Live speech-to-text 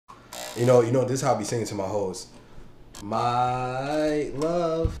This is how I be singing to my hoes. My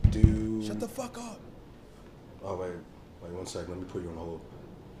love, dude. Shut the fuck up. Oh, wait 1 second. Let me put you on hold.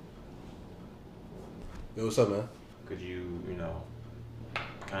 Yo, what's up, man? Could you,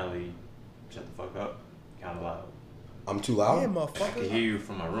 kindly shut the fuck up? Kind of loud. I'm too loud? Yeah, I motherfucker. can hear you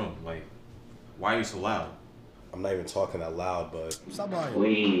from my room. Why are you so loud? I'm not even talking that loud, but... Stop lying.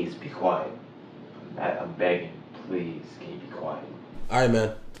 Please be quiet. I'm begging. Please, can you be quiet? All right,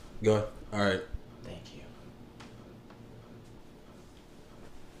 man. Go ahead. All right. Thank you.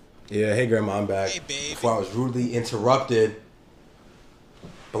 Yeah, hey, Grandma, I'm back. Hey, baby. Before I was rudely interrupted.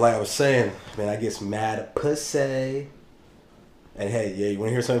 But like I was saying, man, I get mad pussy. And hey, yeah, you want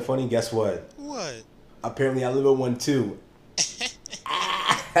to hear something funny? Guess what? What? Apparently, I live in one, too. You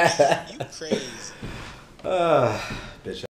crazy. Bitch.